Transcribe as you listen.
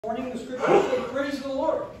Morning, the scriptures say, praise the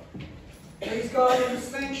Lord. Praise God in His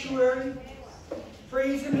sanctuary.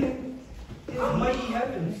 Praise Him in His mighty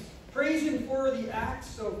heavens. Praise Him for the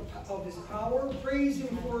acts of His power. Praise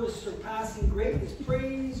Him for His surpassing greatness.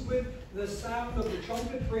 Praise with the sound of the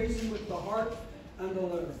trumpet. Praise Him with the harp and the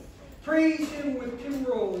lyre. Praise Him with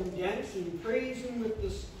timbrel and dancing. Praise Him with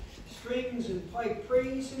the strings and pipe.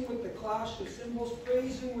 Praise Him with the clash of cymbals.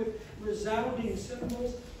 Praise Him with resounding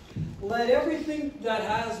cymbals. Let everything that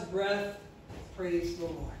has breath praise the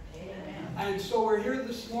Lord. Amen. And so we're here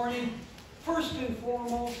this morning, first and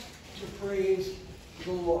foremost, to praise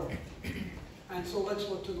the Lord. And so let's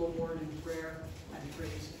look to the Lord in prayer and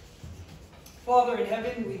praise Him. Father in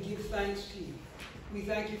heaven, we give thanks to you. We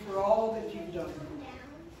thank you for all that you've done.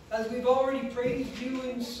 As we've already praised you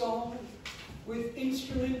in song, with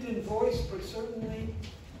instrument and voice, but certainly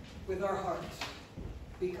with our hearts.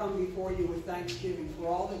 We come before you with thanksgiving for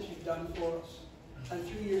all that you've done for us. And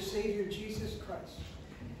through your Savior, Jesus Christ,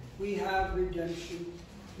 we have redemption,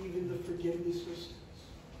 even the forgiveness of sins.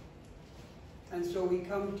 And so we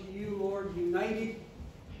come to you, Lord, united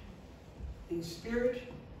in spirit.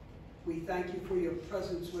 We thank you for your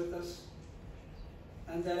presence with us.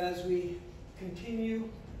 And that as we continue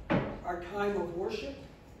our time of worship,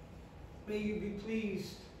 may you be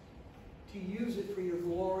pleased to use it for your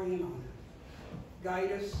glory and honor.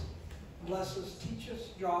 Guide us, bless us, teach us,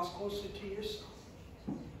 draw us closer to yourself.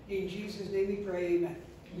 In Jesus' name we pray, amen.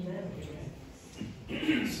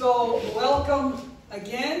 Amen. So, welcome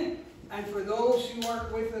again. And for those who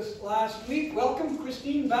weren't with us last week, welcome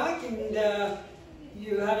Christine back. And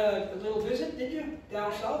you had a little visit, did you?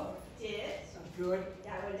 Down south? Did. Good.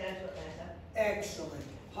 Yeah, I went down to Atlanta. Excellent.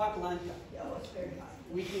 Hot Atlanta. Yeah, it was very hot.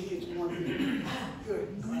 We think it's warm.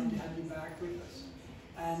 Good. Glad to have you back with us.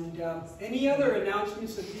 And any other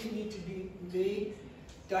announcements that need to be made?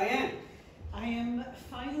 Diane. I am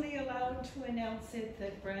finally allowed to announce it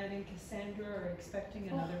that Brad and Cassandra are expecting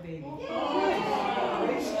another baby.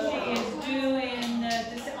 She is due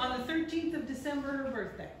on the 13th of December, her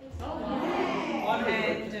birthday.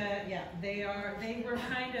 And yeah, they were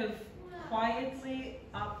kind of quietly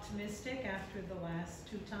optimistic after the last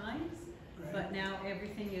two times, but now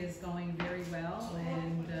everything is going very well,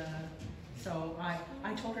 and so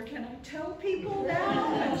I told her, can I tell people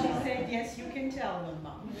now? And she said, yes, you can tell them,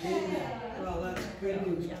 Mom. Well, that's good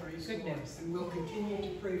news. Yeah, Praise good the Lord. news. And we'll continue to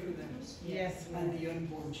pray for them. Yes. And the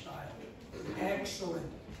unborn child. Excellent.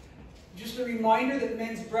 Just a reminder that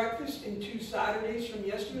men's breakfast in 2 Saturdays from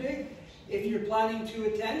yesterday. If you're planning to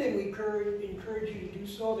attend, and we encourage you to do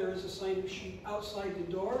so, there is a sign-up sheet outside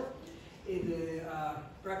the door. The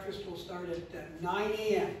breakfast will start at 9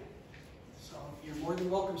 a.m. So you're more than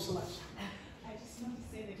welcome, Celeste. I just want to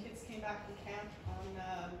say the kids came back from camp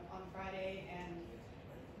on Friday, and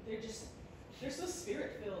they're so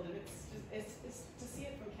spirit filled, and it's to see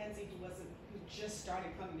it from Kenzie, who just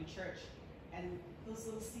started coming to church, and those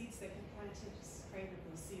little seeds they can plant, just pray that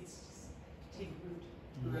those seeds just take root.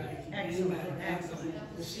 Right. Excellent. Amen.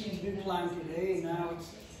 Excellent. The seed's been planted today, and now it's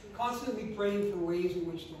constantly praying for ways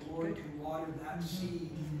in which the Lord can water that seed.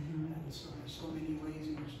 And so there's so many ways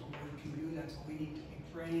in which the Lord can do that, so we need to be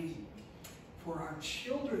praying for our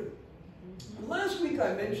children. Last week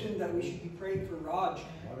I mentioned that we should be praying for Raj,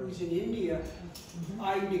 who's in India.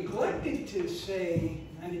 I neglected to say,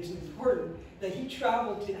 and it's important, that he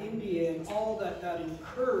traveled to India and all that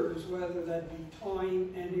incurs, whether that be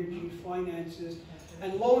time, energy, finances.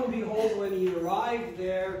 And lo and behold, when he arrived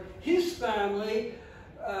there, his family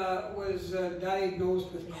was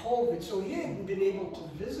diagnosed with COVID, so he hadn't been able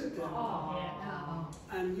to visit them.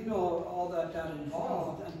 And you know, all that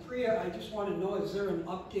involved. And Priya, I just want to know, is there an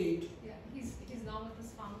update? Yeah, he's now with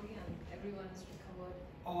his family and everyone is recovered.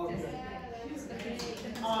 Oh, good.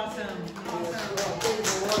 Awesome. Yes, well, praise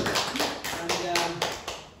the Lord. And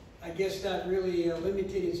I guess that really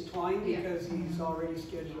limited his time because he's already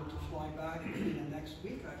scheduled to fly back in the next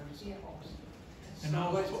week, I would suppose.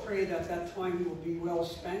 So let's pray that time will be well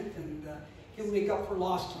spent and he'll make up for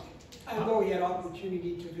lost time. And though he had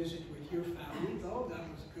opportunity to visit with your family, though, that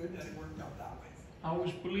was good that it worked out that way. How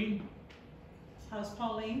was Pauline? How's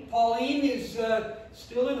Pauline? Pauline is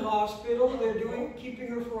still in hospital. They're keeping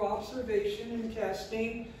her for observation and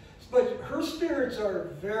testing. But her spirits are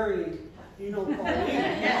very, you know, Pauline.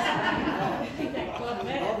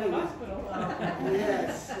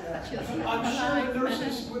 Yes. Yes. I'm sure the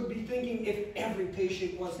nurses would be thinking if every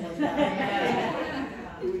patient was like that,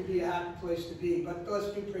 it would be a happy place to be. But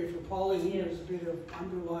let's do pray for Pauline. There's a bit of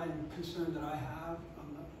underlying concern that I have.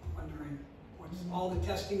 I'm wondering what's all the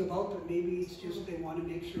testing about, but maybe it's just they want to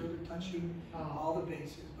make sure they're touching all the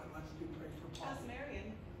bases. But let's do pray for Pauline. How's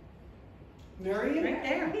Marion? Marion? Right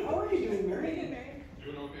there. How are you doing, Very good, Marion? Mary.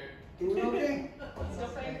 Doing okay. Doing okay? Still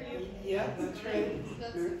praying for you. Yeah, that's right.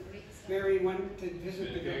 That's Mar- a great stuff. Mary went to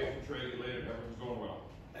visit the Medication, triangulated, everything's going well.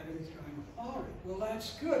 Everything's going well. All right, well,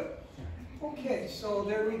 that's good. Okay, so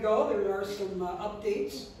there we go. There are some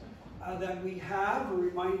updates that we have. A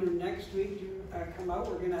reminder next week to come out.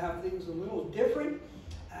 We're going to have things a little different,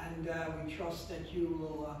 and we trust that you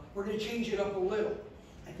will. We're going to change it up a little.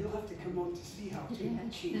 And you'll have to come out to see how it's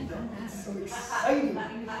changed up. It's so exciting.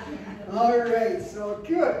 All right, so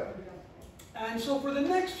good. And so for the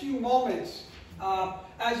next few moments,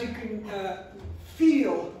 as you can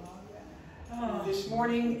feel, this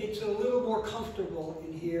morning it's a little more comfortable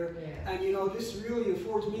in here. And you know, this really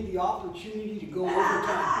affords me the opportunity to go overtime.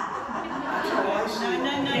 That's how I see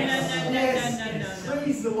it. Yes.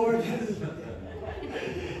 Praise the Lord.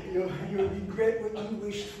 You'll regret what you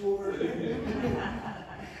wished for.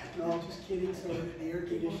 No, I'm just kidding. So the air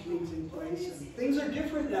conditioning's in place. And things are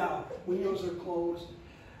different now. Windows are closed.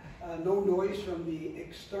 No noise from the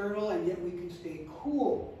external, and yet we can stay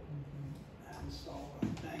cool. And so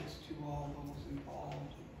thanks to all those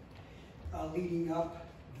involved leading up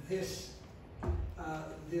this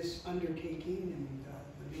undertaking and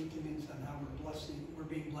the maintenance and how we're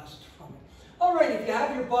being blessed from it. All right, if you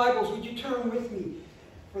have your Bibles, would you turn with me?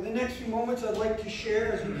 For the next few moments, I'd like to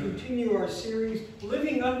share as we continue our series,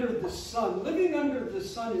 Living Under the Sun. Living under the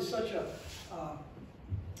sun is such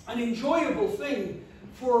an enjoyable thing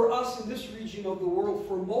for us in this region of the world,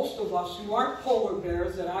 for most of us who aren't polar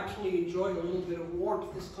bears that actually enjoy a little bit of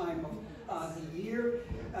warmth this time of the year.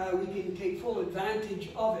 We can take full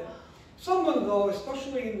advantage of it. Someone, though,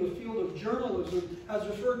 especially in the field of journalism, has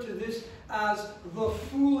referred to this as the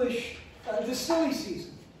silly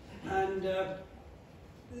season. And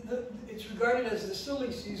it's regarded as the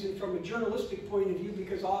silly season from a journalistic point of view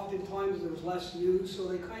because oftentimes there's less news, so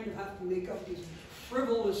they kind of have to make up these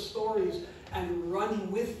frivolous stories and run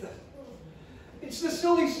with them. It's the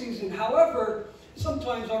silly season. However,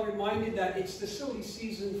 sometimes I'm reminded that it's the silly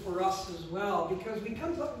season for us as well, because we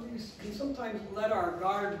can sometimes let our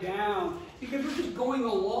guard down because we're just going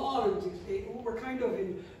along. We're kind of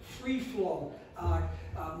in free flow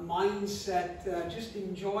mindset, just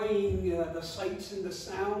enjoying the sights and the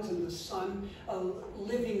sounds and the sun,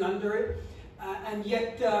 living under it. And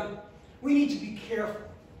yet we need to be careful.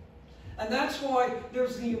 And that's why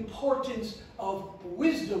there's the importance of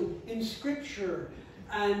wisdom in Scripture.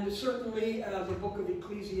 And certainly the book of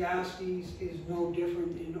Ecclesiastes is no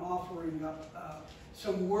different in offering up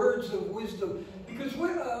some words of wisdom. Because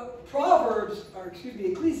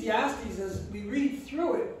Ecclesiastes, as we read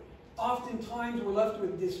through it, oftentimes we're left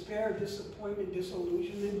with despair, disappointment,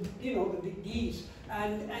 disillusionment, you know, the big D's.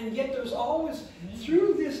 And yet there's always,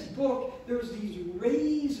 through this book, there's these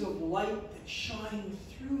rays of light that shine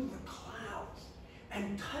through the clouds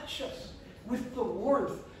and touch us with the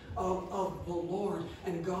warmth of the Lord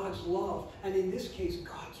and God's love, and in this case,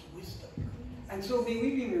 God's wisdom. And so may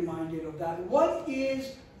we be reminded of that. What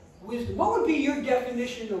is wisdom? What would be your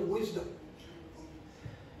definition of wisdom?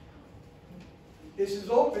 This is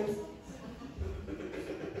open.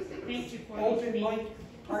 Think before Open you mic.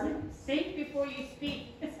 speak. Pardon? Think before you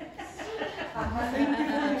speak. Think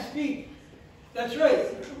before you speak. That's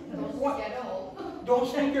right. Don't speak at all. Don't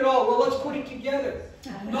speak at all. Well, let's put it together.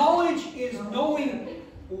 Knowledge is knowing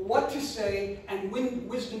what to say, and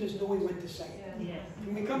wisdom is knowing when to say it. Yes.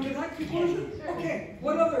 Can we come to that conclusion? Okay.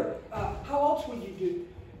 What other, how else would you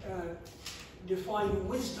define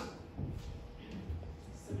wisdom?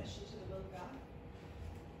 Submission to the will of God.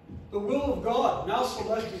 The will of God. Now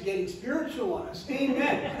Celeste is getting spiritual on us.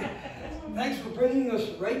 Amen. Thanks for bringing us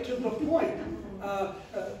right to the point.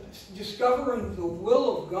 Discovering the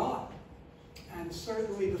will of God. And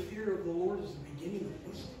certainly the fear of the Lord is the beginning of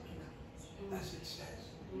wisdom, as it says.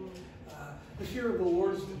 The fear of the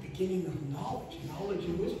Lord is the beginning of knowledge. Knowledge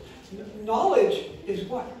and wisdom. Knowledge is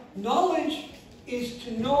what? Knowledge is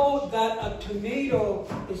to know that a tomato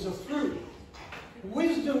is a fruit.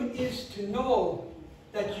 Wisdom is to know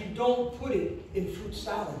that you don't put it in fruit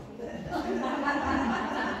salad. So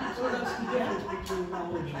that's the difference between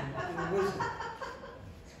knowledge and wisdom.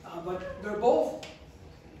 But they're both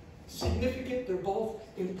significant, they're both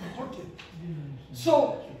important.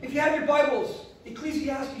 So, if you have your Bibles,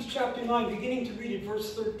 Ecclesiastes chapter 9, beginning to read at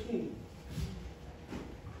verse 13.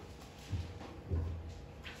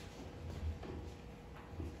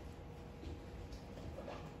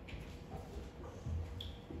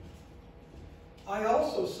 I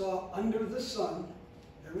also saw under the sun,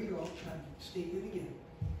 there we go, that statement again,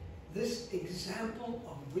 this example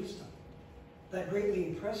of wisdom that greatly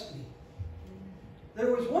impressed me.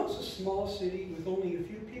 There was once a small city with only a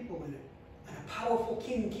few people in it, and powerful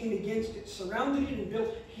king came against it, surrounded it, and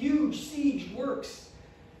built huge siege works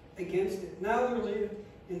against it. Now there lived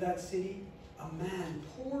in that city a man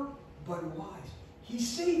poor but wise. He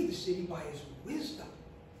saved the city by his wisdom.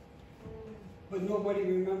 But nobody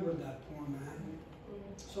remembered that poor man.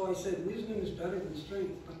 So I said, wisdom is better than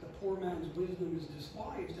strength, but the poor man's wisdom is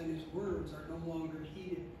despised, and his words are no longer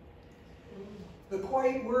heeded. The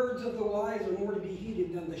quiet words of the wise are more to be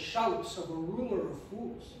heeded than the shouts of a ruler of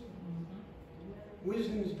fools.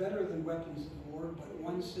 Wisdom is better than weapons of war, but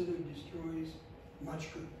one sinner destroys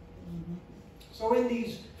much good. So in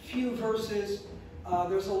these few verses,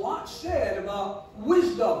 there's a lot said about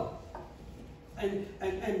wisdom.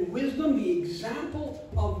 And wisdom, the example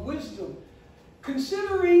of wisdom.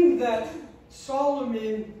 Considering that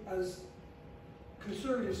Solomon, as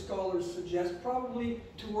conservative scholars suggest, probably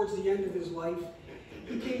towards the end of his life,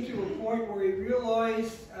 he came to a point where he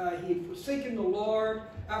realized he had forsaken the Lord,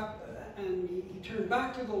 and he turned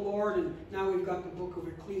back to the Lord, and now we've got the book of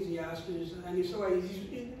Ecclesiastes, and so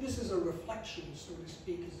this is a reflection, so to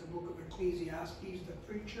speak, is the book of Ecclesiastes, the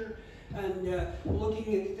preacher, and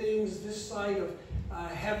looking at things this side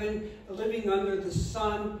of heaven, living under the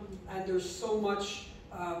sun, and there's so much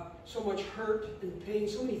hurt and pain,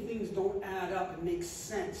 so many things don't add up and make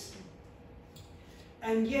sense.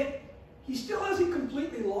 And yet, he still hasn't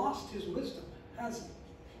completely lost his wisdom, has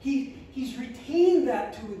he? He's retained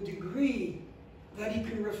that to a degree that he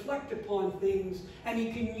can reflect upon things, and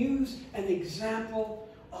he can use an example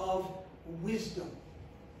of wisdom.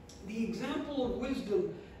 The example of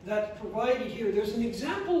wisdom that's provided here, there's an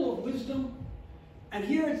example of wisdom, and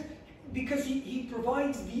here it's because he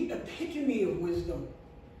provides the epitome of wisdom.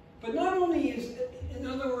 But not only is, in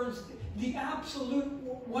other words, the absolute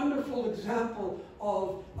wonderful example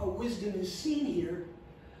of wisdom is seen here,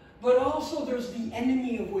 but also there's the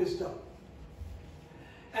enemy of wisdom.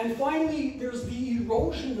 And finally, there's the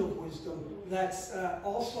erosion of wisdom that's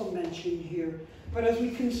also mentioned here. But as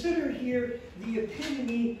we consider here the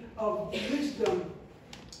epitome of wisdom,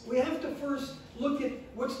 we have to first look at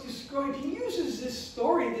what's described. He uses this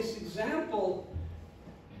story, this example.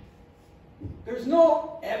 There's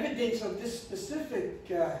no evidence of this specific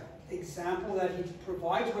example that he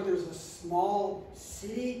provides where there's a small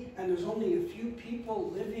city and there's only a few people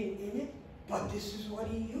living in it, but this is what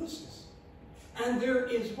he uses. And there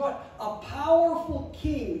is what? A powerful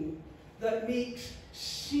king that makes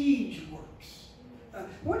siege works.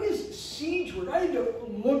 What is siege work? I had to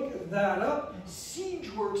look that up. Siege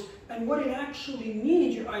works, and what it actually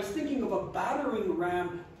means, I was thinking of a battering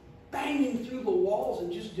ram banging through the walls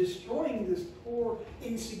and just destroying this poor,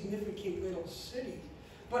 insignificant little city.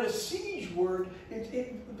 But a siege word,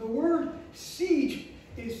 the word siege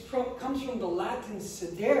comes from the Latin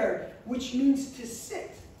sedere, which means to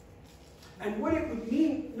sit. And what it would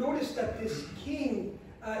mean, notice that this king,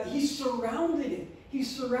 he surrounded it. He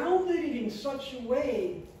surrounded it in such a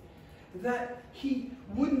way that he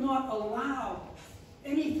would not allow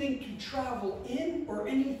anything to travel in or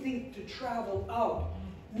anything to travel out.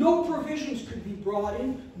 No provisions could be brought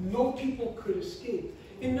in, no people could escape.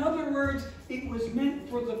 In other words, it was meant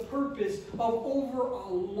for the purpose of over a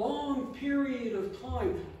long period of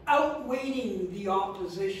time outweighing the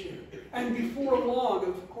opposition. And before long,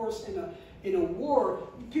 of course, in a war,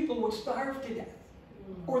 people would starve to death.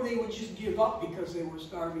 Or they would just give up because they were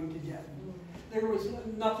starving to death. There was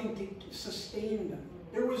nothing to sustain them.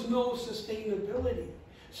 There was no sustainability.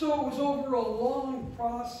 So it was over a long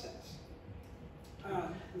process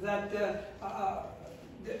that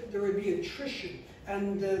there would be attrition.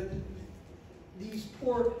 And these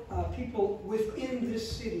poor people within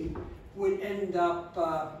this city would end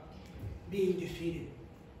up being defeated.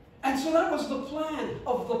 And so that was the plan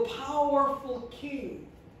of the powerful king.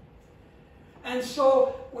 And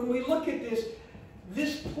so when we look at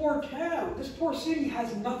this poor town, this poor city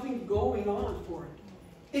has nothing going on for it.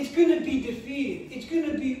 It's going to be defeated. It's going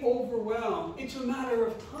to be overwhelmed. It's a matter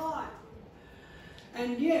of time.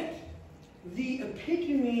 And yet, the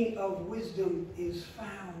epitome of wisdom is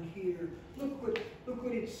found here. Look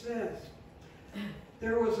what it says.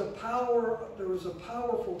 There was a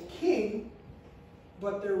powerful king,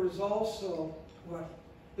 but there was also what?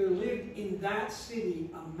 There lived in that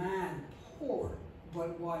city a man poor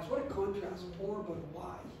but wise. What a contrast, poor but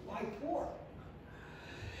wise. Why poor?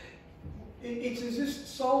 It's as if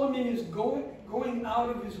Solomon is going out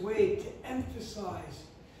of his way to emphasize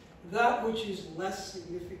that which is less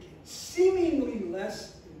significant, seemingly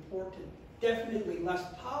less important, definitely less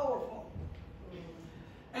powerful.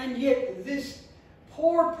 And yet this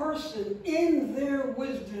poor person in their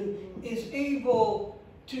wisdom is able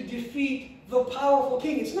to defeat the powerful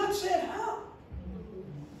king. It's not said how.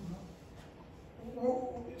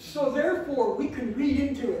 So therefore, we can read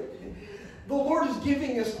into it. The Lord is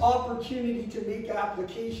giving us opportunity to make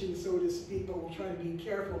application, so to speak, but we'll try to be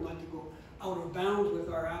careful not to go out of bounds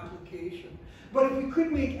with our application. But if we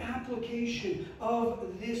could make application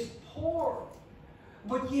of this poor,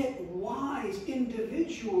 but yet wise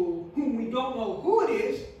individual whom we don't know who it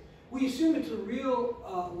is, we assume it's a real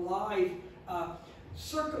live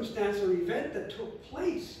circumstance or event that took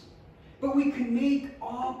place. But we can make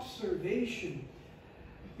observation.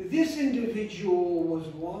 This individual was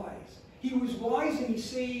wise. He was wise and he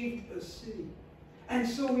saved a city. And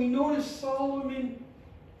so we notice Solomon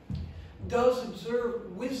does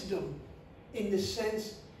observe wisdom in the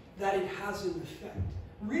sense that it has an effect.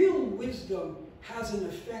 Real wisdom has an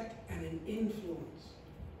effect and an influence.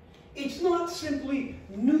 It's not simply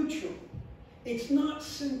neutral. It's not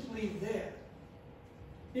simply there.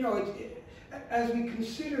 You know, as we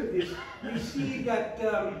consider this, we see that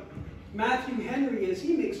Matthew Henry, as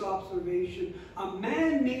he makes observation, a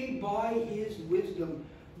man may by his wisdom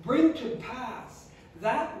bring to pass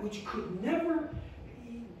that which could never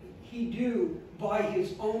he do by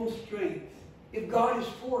his own strength. If God is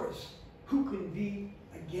for us, who can be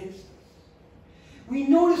against us? We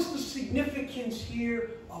notice the significance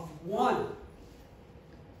here of one.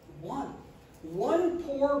 One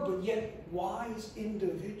poor but yet wise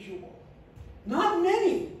individual. Not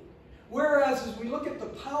many. Whereas as we look at the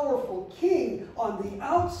powerful king on the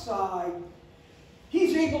outside,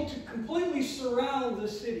 he's able to completely surround the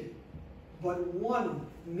city. But one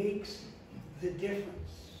makes the difference.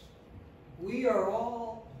 We are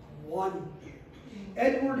all one.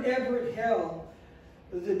 Edward Everett Hale,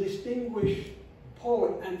 the distinguished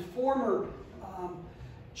poet and former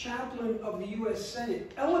chaplain of the U.S.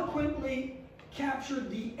 Senate, eloquently captured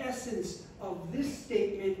the essence of this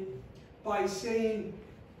statement by saying,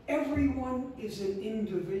 everyone is an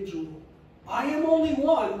individual. I am only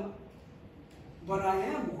one, but I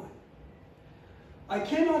am one. I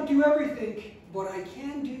cannot do everything, but I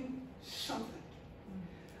can do something.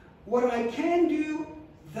 What I can do,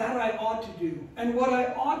 that I ought to do. And what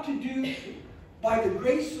I ought to do, by the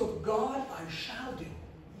grace of God, I shall do.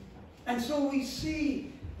 And so we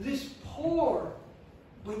see this poor,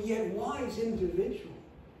 but yet wise individual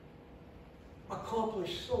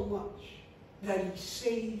accomplish so much that he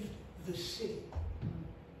saved the city.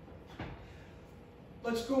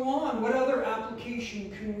 Let's go on. What other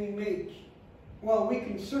application can we make? Well, we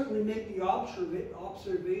can certainly make the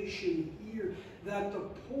observation here that the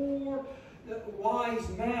poor, the wise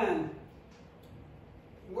man,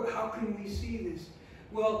 how can we see this?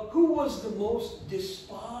 Well, who was the most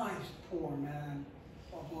despised poor man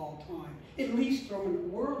of all time? At least from a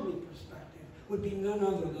worldly perspective, would be none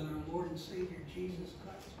other than our Lord and Savior, Jesus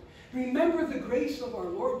Christ. Remember the grace of our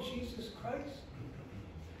Lord Jesus Christ?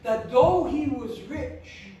 That though he was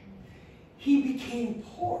rich, he became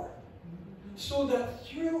poor, so that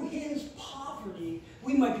through his poverty,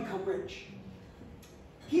 we might become rich.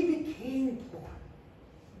 He became poor.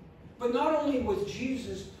 But not only was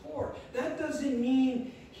Jesus poor, that doesn't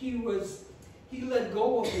mean he let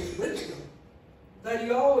go of his wisdom. That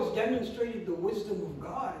he always demonstrated the wisdom of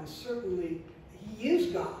God, and certainly he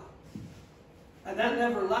is God. And that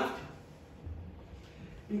never left him.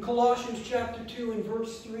 In Colossians chapter 2 and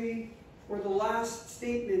verse 3, or the last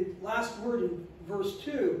statement, last word in verse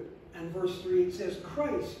 2 and verse 3, it says,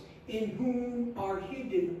 Christ, in whom are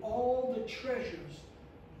hidden all the treasures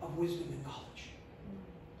of wisdom and knowledge.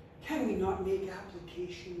 Can we not make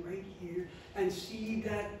application right here and see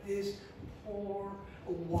that this poor,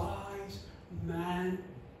 wise man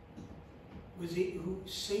who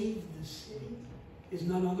saved the city is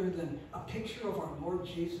none other than a picture of our Lord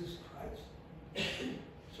Jesus Christ?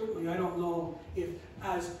 Certainly, I don't know if,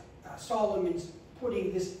 as Solomon's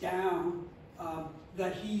putting this down,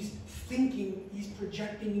 that he's thinking, he's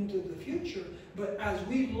projecting into the future. But as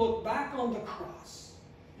we look back on the cross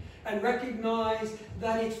and recognize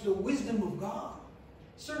that it's the wisdom of God,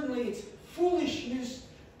 certainly it's foolishness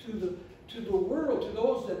to the world, to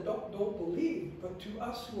those that don't believe, but to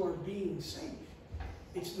us who are being saved,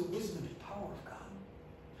 it's the wisdom and power of God.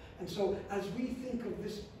 And so as we think of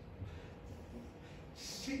this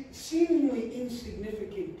seemingly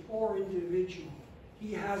insignificant poor individual,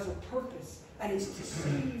 he has a purpose, and it's to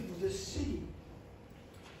save the city.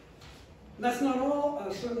 And that's not all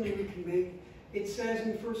certainly we can make. It says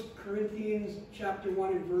in 1 Corinthians chapter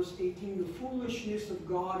 1 and verse 18, the foolishness of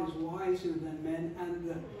God is wiser than men,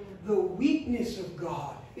 and the weakness of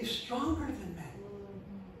God is stronger than men.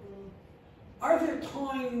 Are there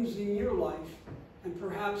times in your life, and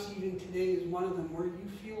perhaps even today is one of them, where you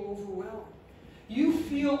feel overwhelmed? You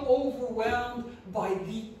feel overwhelmed by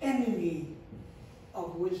the enemy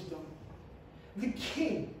of wisdom. The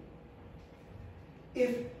king.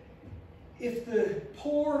 If the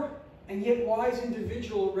poor and yet wise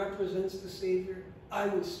individual represents the Savior, I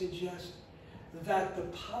would suggest that the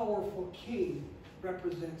powerful king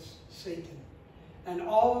represents Satan. And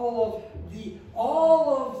all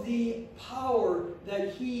of the power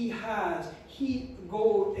that he has, he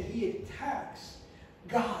attacks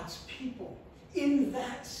God's people in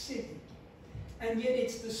that city. And yet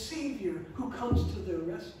it's the Savior who comes to their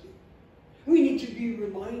rescue. We need to be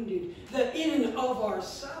reminded that in and of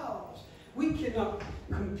ourselves, we cannot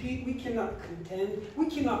compete, we cannot contend, we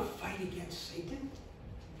cannot fight against Satan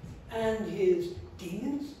and his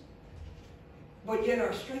demons. But yet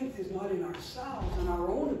our strength is not in ourselves and our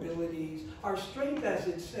own abilities. Our strength, as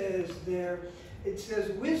it says there, it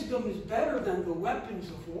says wisdom is better than the weapons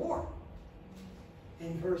of war.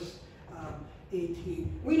 In verse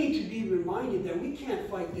 18. We need to be reminded that we can't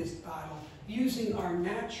fight this battle using our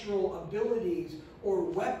natural abilities or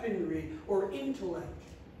weaponry or intellect.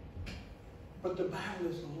 But the battle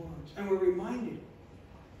is the Lord's. And we're reminded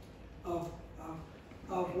of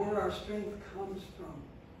where our strength comes from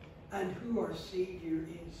and who our Savior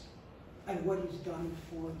is and what He's done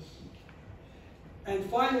for us. And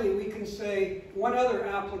finally, we can say one other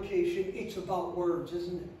application, it's about words,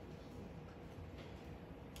 isn't it?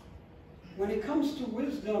 When it comes to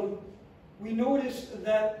wisdom, we notice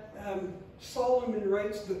that Solomon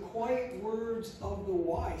writes the quiet words of the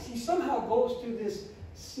wise. He somehow goes to this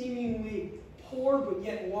seemingly poor but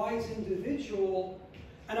yet wise individual.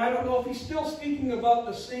 And I don't know if he's still speaking about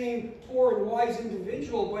the same poor and wise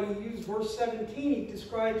individual, but he used verse 17. He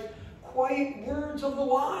describes quiet words of the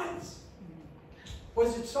wise.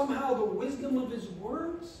 Was it somehow the wisdom of his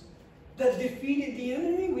words that defeated the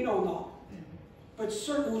enemy? We don't know. But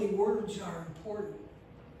certainly words are important.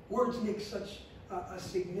 Words make such a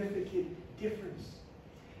significant difference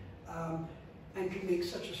and can make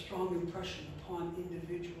such a strong impression upon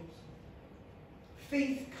individuals.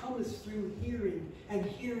 Faith comes through hearing, and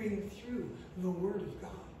hearing through the Word of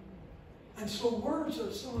God. And so words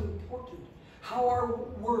are so important. How our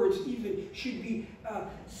words even should be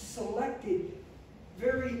selected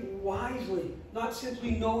very wisely, not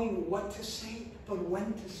simply knowing what to say, but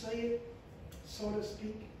when to say it, so to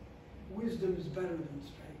speak. Wisdom is better than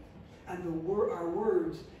strength. And our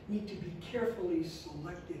words need to be carefully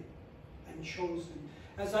selected and chosen.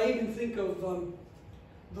 As I even think of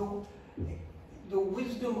the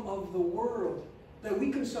wisdom of the world that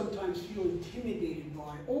we can sometimes feel intimidated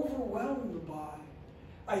by, overwhelmed by.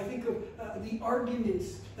 I think of the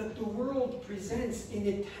arguments that the world presents in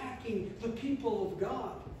attacking the people of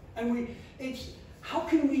God. And how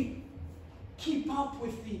can we keep up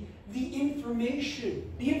with the information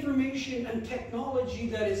and technology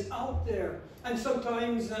that is out there? And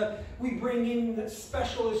sometimes we bring in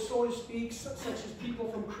specialists, so to speak, such as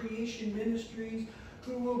people from Creation Ministries,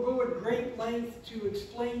 who will go at great length to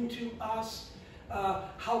explain to us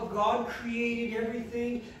how God created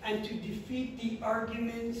everything and to defeat the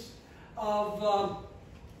arguments of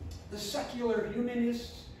the secular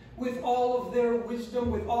humanists with all of their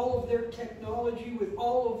wisdom, with all of their technology, with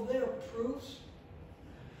all of their proofs.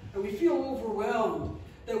 And we feel overwhelmed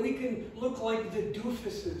that we can look like the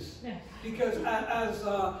doofuses because as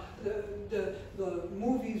the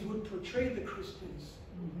movies would portray the Christians.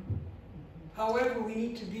 However, we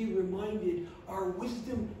need to be reminded our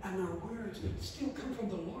wisdom and our words still come from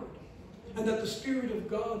the Lord. And that the Spirit of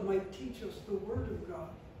God might teach us the Word of God.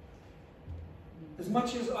 As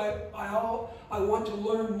much as I want to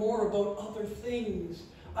learn more about other things,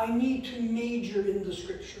 I need to major in the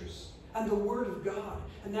Scriptures and the Word of God.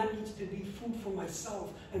 And that needs to be food for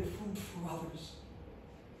myself and food for others.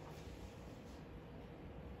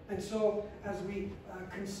 And so, as we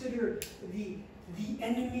consider the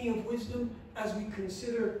enemy of wisdom, as we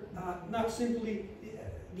consider not simply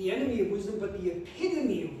the enemy of wisdom, but the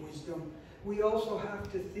epitome of wisdom, we also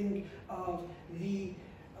have to think of the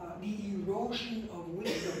erosion of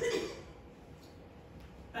wisdom.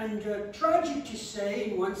 And tragic to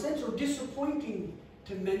say, in one sense, or disappointing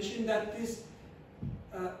to mention, that this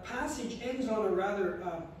passage ends on a rather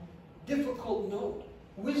difficult note.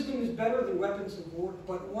 Wisdom is better than weapons of war,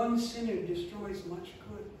 but one sinner destroys much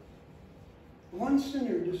good. One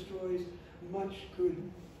sinner destroys much good.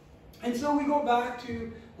 And so we go back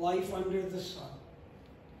to life under the sun.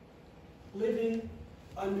 Living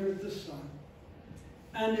under the sun.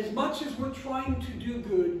 And as much as we're trying to do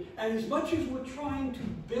good, and as much as we're trying to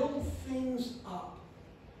build things up,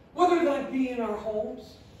 whether that be in our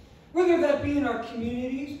homes, whether that be in our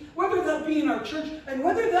communities, whether that be in our church, and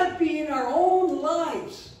whether that be in our own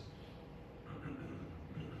lives,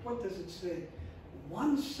 what does it say?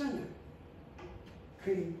 one sinner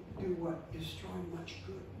can do what? Destroy much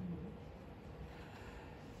good.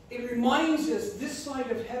 It reminds us this side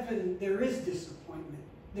of heaven there is disappointment.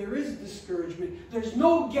 There is discouragement. There's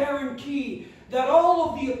no guarantee that all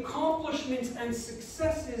of the accomplishments and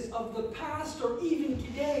successes of the past or even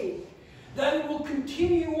today, that it will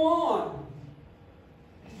continue on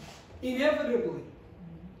inevitably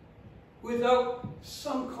without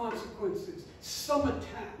some consequences, some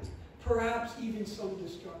attack, perhaps even some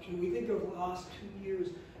destruction. We think of the last 2 years,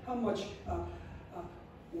 how much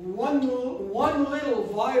one little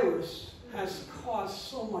virus has caused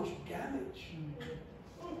so much damage.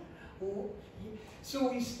 So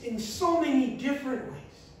he's in so many different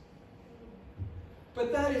ways.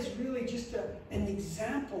 But that is really just an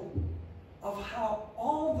example of how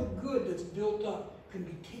all the good that's built up can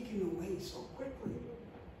be taken away so quickly.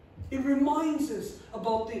 It reminds us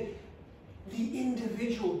about the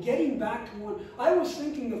individual, getting back to one. I was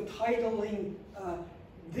thinking of titling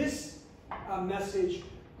this message,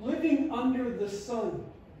 Living Under the Sun,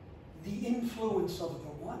 the Influence of the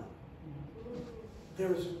One.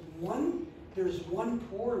 There's one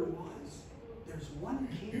poor and wise, there's one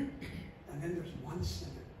king, and then there's one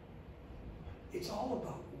sinner. It's all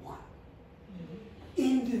about one.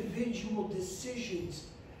 Individual decisions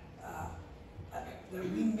that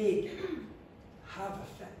we make have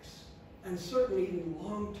effects, and certainly even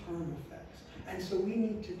long-term effects. And so we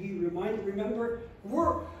need to be reminded. Remember,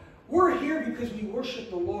 we're here because we worship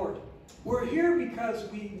the Lord. We're here because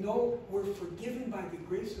we know we're forgiven by the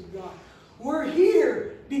grace of God. We're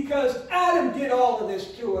here because Adam did all of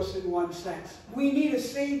this to us in one sense. We need a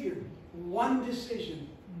Savior. One decision.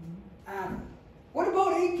 Adam. What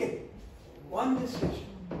about Achan? One decision.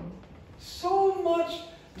 So much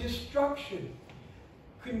destruction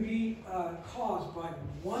can be caused by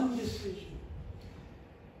one decision.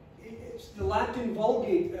 The Latin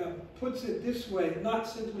Vulgate puts it this way, not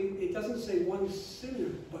simply, it doesn't say one sinner,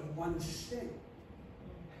 but one sin.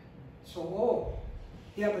 So,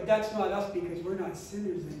 yeah, but that's not us because we're not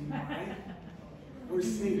sinners anymore, right? We're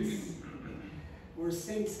saints. We're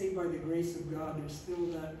saints saved by the grace of God. There's still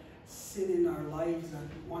that sin in our lives that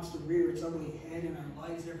wants to rear its ugly head in our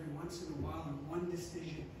lives every once in a while in one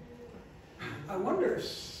decision. I wonder if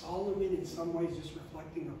Solomon in some ways just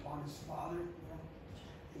reflecting upon his father,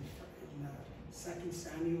 in 2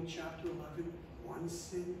 Samuel chapter 11, one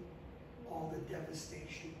sin, all the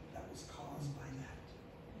devastation that was caused by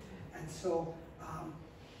that. And so,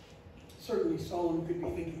 certainly Solomon could be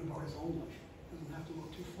thinking about his own life. Doesn't have to go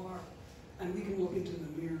too far. And we can look into the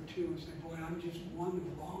mirror too and say, boy, I'm just one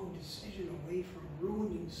wrong decision away from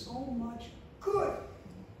ruining so much good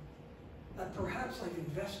that perhaps I've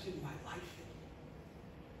invested my life in.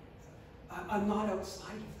 I'm not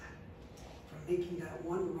outside of that. From making that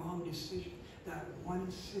one wrong decision, that one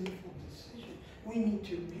sinful decision. We need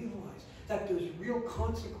to realize that there's real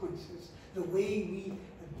consequences. The way we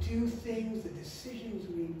do things, the decisions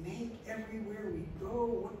we make, everywhere we go,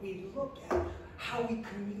 what we look at, how we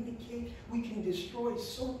communicate, we can destroy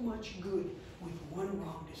so much good with one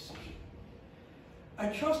wrong decision. I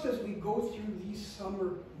trust as we go through these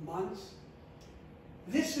summer months,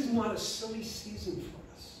 this is not a silly season for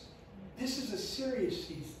us. This is a serious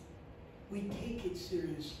season. We take it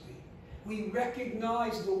seriously. We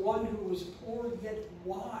recognize the one who was poor yet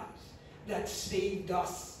wise that saved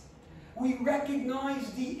us. We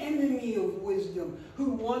recognize the enemy of wisdom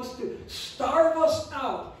who wants to starve us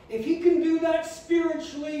out. If he can do that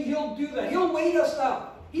spiritually, he'll do that. He'll wait us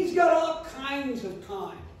out. He's got all kinds of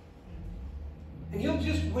time. And he'll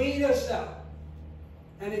just wait us out.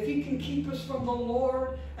 And if he can keep us from the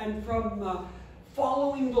Lord and from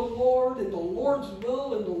following the Lord and the Lord's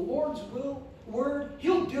will and the Lord's word,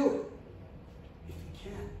 he'll do it. If he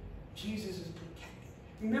can. Jesus is protected.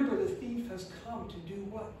 Remember, the thief has come to do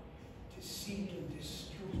what? To seek and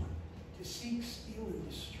destroy. To seek, steal, and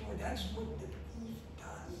destroy. That's what the thief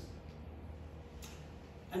does.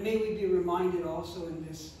 And may we be reminded also in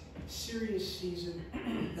this serious season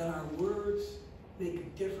that our words make a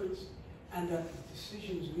difference and that the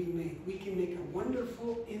decisions we can make a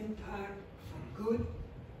wonderful impact for good,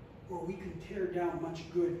 or we can tear down much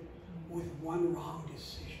good with one wrong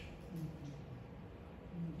decision.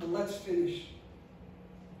 But let's finish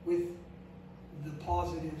with the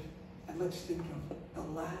positive. And let's think of the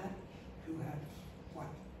lad who had,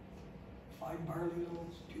 5 barley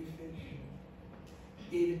loaves, 2 fish,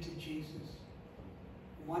 gave it to Jesus.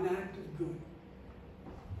 One act of good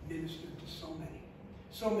ministered to so many.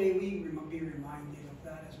 So may we be reminded of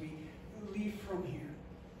that as we leave from here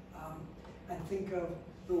and think of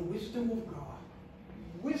the wisdom of God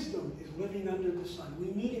wisdom is living under the sun. We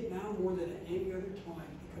need it now more than at any other time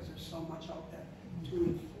because there's so much out there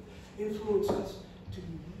to influence us to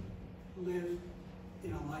live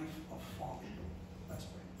in a life of folly. Let's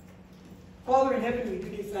pray. Father in heaven,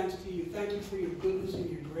 we give thanks to you. Thank you for your goodness and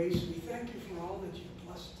your grace. We thank you for all that you've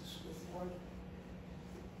blessed us with, Lord.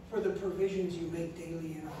 For the provisions you make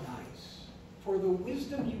daily in our lives. For the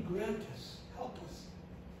wisdom you grant us. Help us,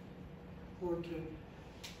 Lord,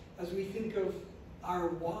 as we think of our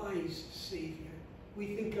wise Savior,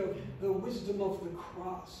 we think of the wisdom of the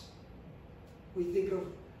cross. We think of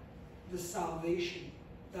the salvation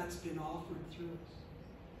that's been offered through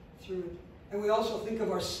it. And we also think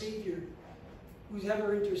of our Savior who's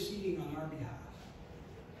ever interceding on our behalf.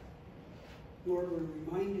 Lord,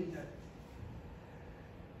 we're reminded that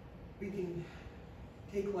we can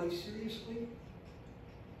take life seriously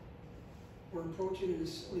or approach it in a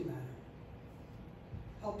silly manner.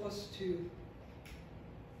 Help us to,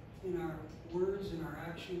 in our words and our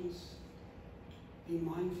actions, be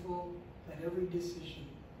mindful that every decision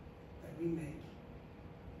that we make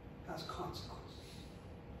has consequences.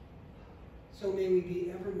 So may we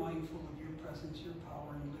be ever mindful of your presence, your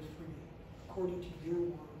power, and live for you, according to your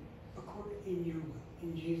word, according in your will.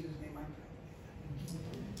 In Jesus' name I pray.